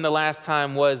wonder when the last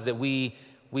time was that we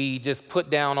we just put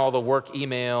down all the work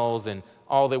emails and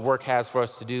all that work has for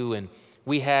us to do, and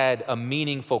we had a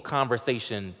meaningful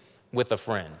conversation with a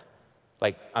friend.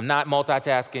 Like, I'm not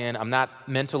multitasking, I'm not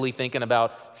mentally thinking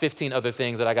about 15 other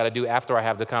things that I got to do after I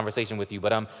have the conversation with you,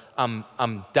 but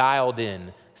I'm dialed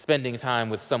in, spending time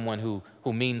with someone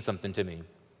who means something to me.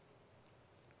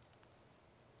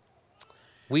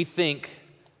 We think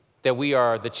that we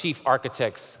are the chief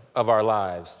architects of our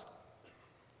lives.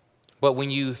 But when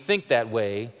you think that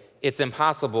way, it's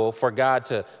impossible for God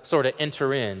to sort of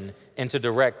enter in and to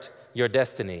direct your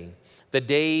destiny. The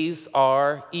days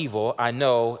are evil. I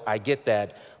know, I get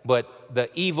that. But the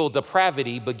evil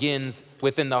depravity begins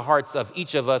within the hearts of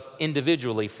each of us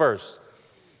individually first.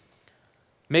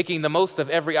 Making the most of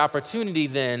every opportunity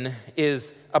then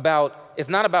is it's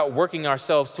not about working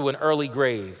ourselves to an early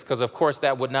grave, because of course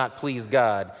that would not please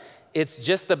God. It's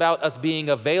just about us being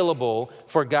available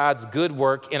for God's good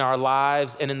work in our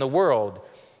lives and in the world.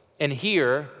 And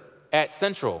here at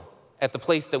Central, at the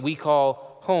place that we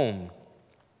call home,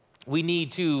 we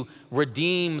need to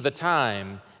redeem the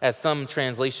time, as some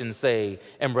translations say,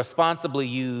 and responsibly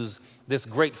use this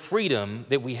great freedom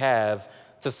that we have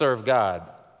to serve God.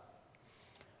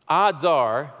 Odds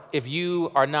are, if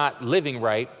you are not living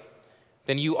right,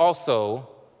 then you also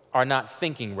are not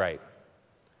thinking right.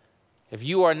 If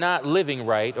you are not living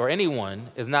right, or anyone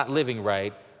is not living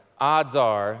right, odds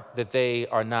are that they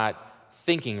are not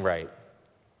thinking right.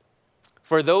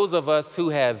 For those of us who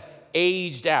have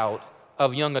aged out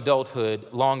of young adulthood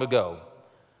long ago,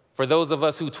 for those of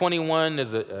us who 21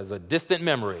 is a distant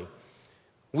memory,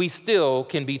 we still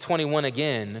can be 21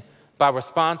 again by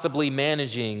responsibly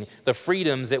managing the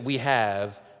freedoms that we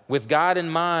have with God in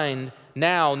mind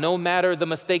now, no matter the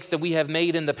mistakes that we have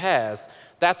made in the past.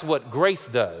 That's what grace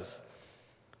does.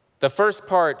 The first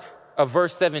part of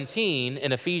verse 17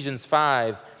 in Ephesians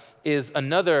 5 is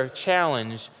another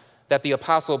challenge that the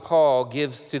Apostle Paul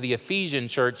gives to the Ephesian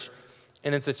church,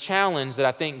 and it's a challenge that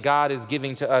I think God is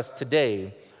giving to us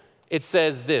today. It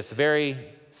says this very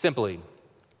simply: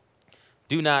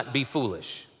 do not be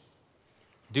foolish.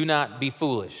 Do not be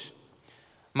foolish.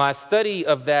 My study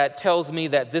of that tells me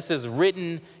that this is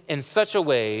written in such a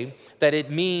way that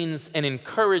it means an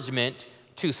encouragement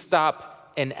to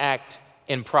stop and act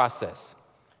in process.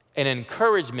 An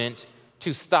encouragement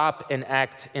to stop and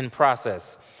act in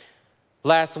process.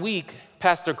 Last week,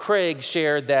 Pastor Craig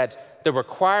shared that the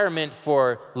requirement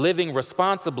for living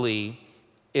responsibly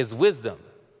is wisdom.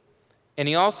 And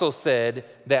he also said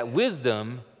that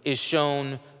wisdom is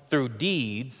shown through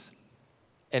deeds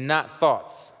and not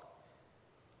thoughts.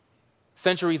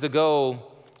 Centuries ago,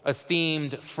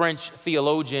 esteemed French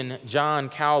theologian John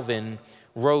Calvin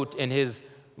wrote in his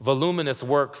voluminous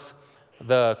works,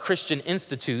 The Christian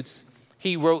Institutes,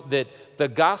 he wrote that the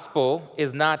gospel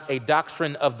is not a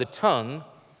doctrine of the tongue,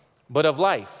 but of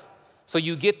life. So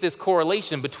you get this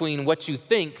correlation between what you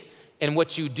think and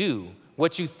what you do,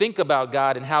 what you think about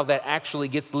God and how that actually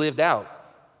gets lived out.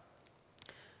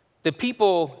 The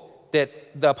people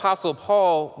that the Apostle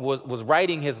Paul was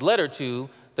writing his letter to,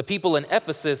 the people in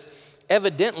Ephesus,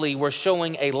 evidently were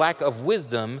showing a lack of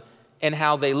wisdom in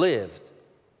how they lived.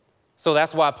 So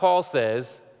that's why Paul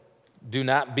says, do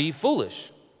not be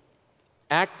foolish.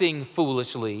 Acting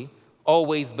foolishly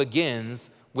always begins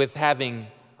with having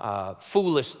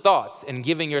foolish thoughts and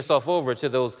giving yourself over to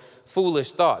those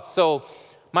foolish thoughts. So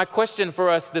my question for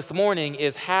us this morning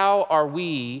is, how are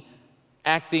we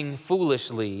acting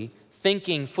foolishly,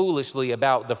 thinking foolishly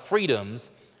about the freedoms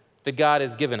that God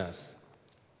has given us?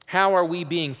 How are we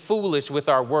being foolish with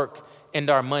our work and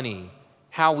our money,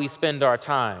 how we spend our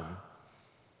time?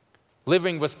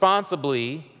 Living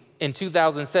responsibly in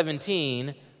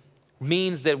 2017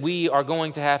 means that we are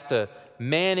going to have to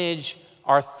manage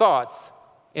our thoughts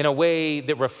in a way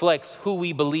that reflects who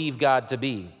we believe God to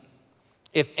be.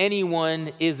 If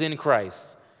anyone is in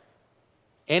Christ,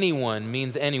 anyone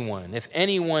means anyone. If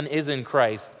anyone is in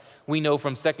Christ, we know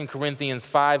from 2 Corinthians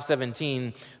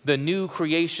 5:17, the new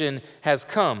creation has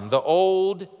come. The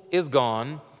old is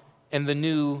gone and the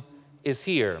new is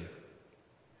here.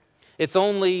 It's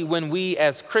only when we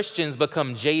as Christians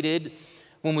become jaded,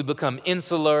 when we become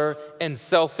insular and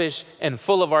selfish and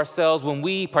full of ourselves, when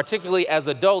we, particularly as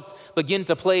adults, begin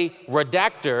to play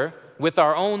redactor with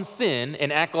our own sin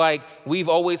and act like we've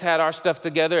always had our stuff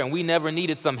together and we never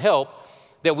needed some help,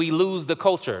 that we lose the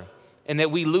culture and that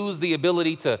we lose the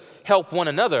ability to help one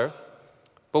another,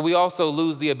 but we also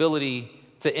lose the ability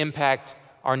to impact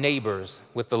our neighbors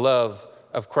with the love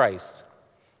of Christ.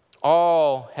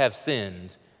 All have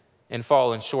sinned and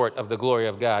fallen short of the glory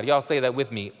of God. Y'all say that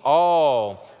with me.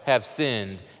 All have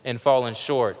sinned and fallen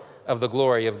short of the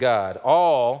glory of God.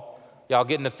 All Y'all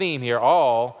getting the theme here.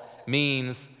 All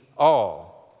means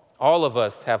all. All of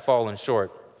us have fallen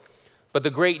short. But the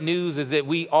great news is that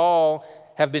we all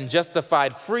have been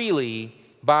justified freely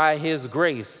by his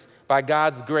grace, by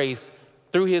God's grace,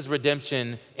 through his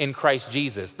redemption in Christ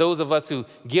Jesus. Those of us who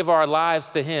give our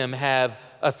lives to him have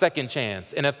a second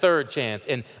chance and a third chance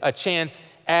and a chance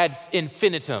ad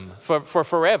infinitum for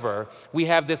forever. We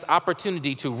have this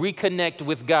opportunity to reconnect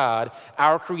with God,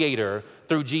 our Creator,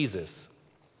 through Jesus.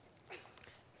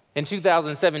 In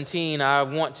 2017, I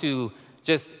want to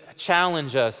just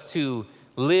challenge us to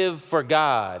live for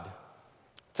God,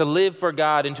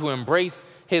 and to embrace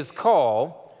his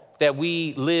call that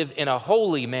we live in a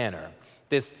holy manner.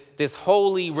 This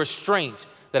holy restraint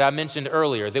that I mentioned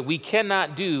earlier, that we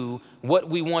cannot do what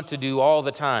we want to do all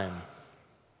the time.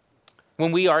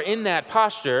 When we are in that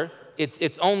posture,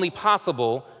 it's only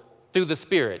possible through the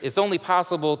Spirit. It's only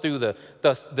possible through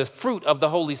the fruit of the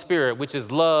Holy Spirit, which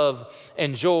is love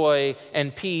and joy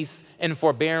and peace and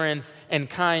forbearance and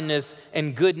kindness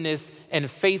and goodness and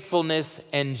faithfulness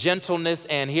and gentleness,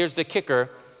 and here's the kicker,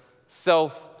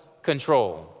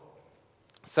 self-control.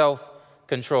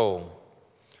 Self-control.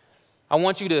 I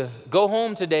want you to go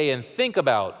home today and think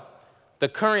about the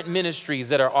current ministries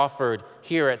that are offered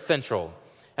here at Central.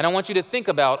 And I want you to think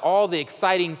about all the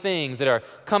exciting things that are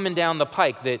coming down the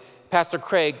pike that Pastor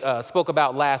Craig spoke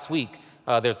about last week.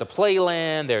 There's the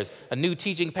Playland, there's a new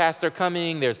teaching pastor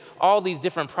coming, there's all these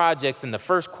different projects in the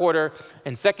first quarter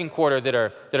and second quarter that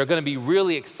are going to be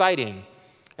really exciting.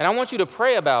 And I want you to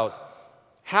pray about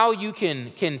how you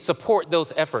can support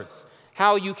those efforts,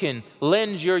 how you can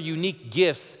lend your unique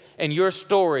gifts and your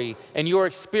story and your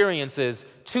experiences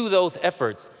to those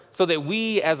efforts so that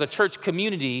we as a church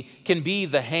community can be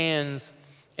the hands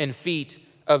and feet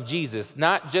of Jesus,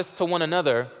 not just to one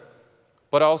another,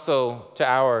 but also to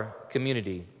our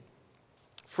community.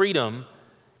 Freedom,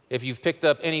 if you've picked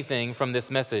up anything from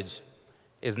this message,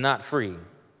 is not free.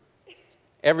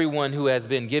 Everyone who has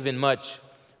been given much,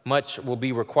 much will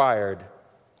be required.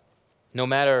 No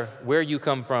matter where you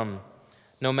come from,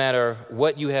 no matter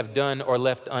what you have done or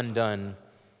left undone,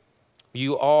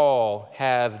 you all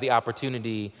have the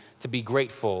opportunity to be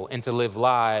grateful and to live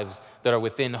lives that are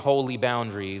within holy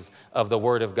boundaries of the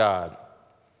Word of God.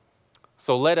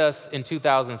 So let us, in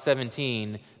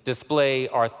 2017, display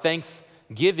our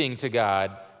thanksgiving to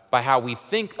God by how we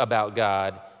think about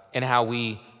God and how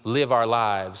we live our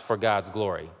lives for God's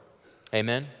glory.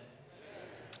 Amen?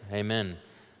 Amen.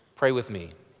 Pray with me.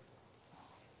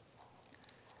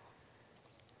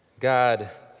 God,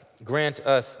 grant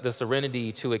us the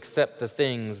serenity to accept the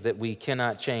things that we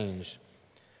cannot change,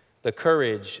 the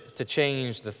courage to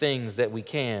change the things that we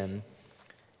can,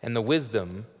 and the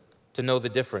wisdom to know the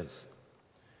difference.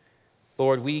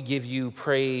 Lord, we give you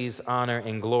praise, honor,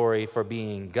 and glory for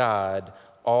being God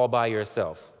all by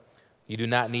yourself. You do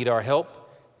not need our help.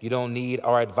 You don't need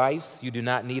our advice. You do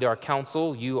not need our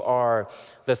counsel. You are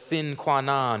the sine qua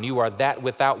non. You are that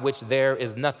without which there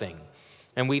is nothing.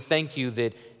 And we thank you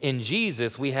that in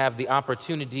Jesus we have the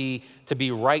opportunity to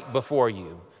be right before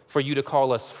you, for you to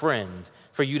call us friend,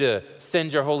 for you to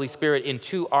send your Holy Spirit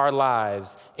into our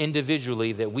lives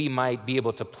individually that we might be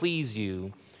able to please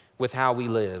you with how we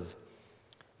live.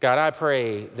 God, I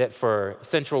pray that for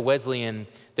Central Wesleyan,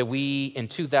 that we in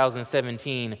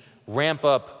 2017 ramp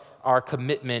up our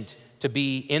commitment to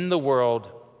be in the world,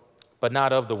 but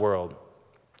not of the world.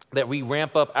 That we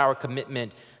ramp up our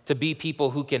commitment to be people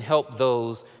who can help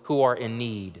those who are in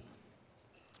need.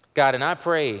 God, and I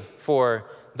pray for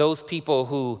those people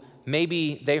who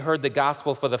maybe they heard the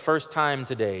gospel for the first time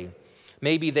today.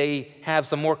 Maybe they have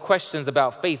some more questions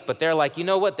about faith, but they're like, you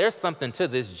know what? There's something to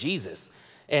this Jesus.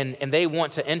 And they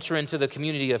want to enter into the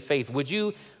community of faith. Would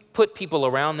you put people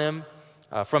around them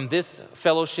from this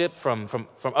fellowship, from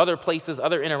other places,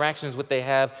 other interactions that they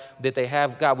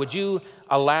have? God, would you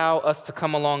allow us to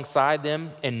come alongside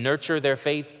them and nurture their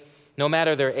faith? No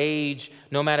matter their age,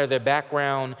 no matter their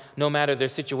background, no matter their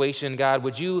situation, God,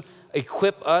 would you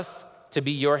equip us to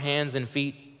be your hands and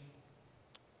feet?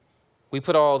 We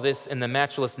put all this in the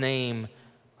matchless name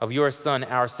of your Son,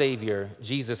 our Savior,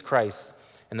 Jesus Christ.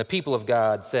 And the people of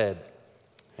God said,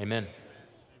 amen.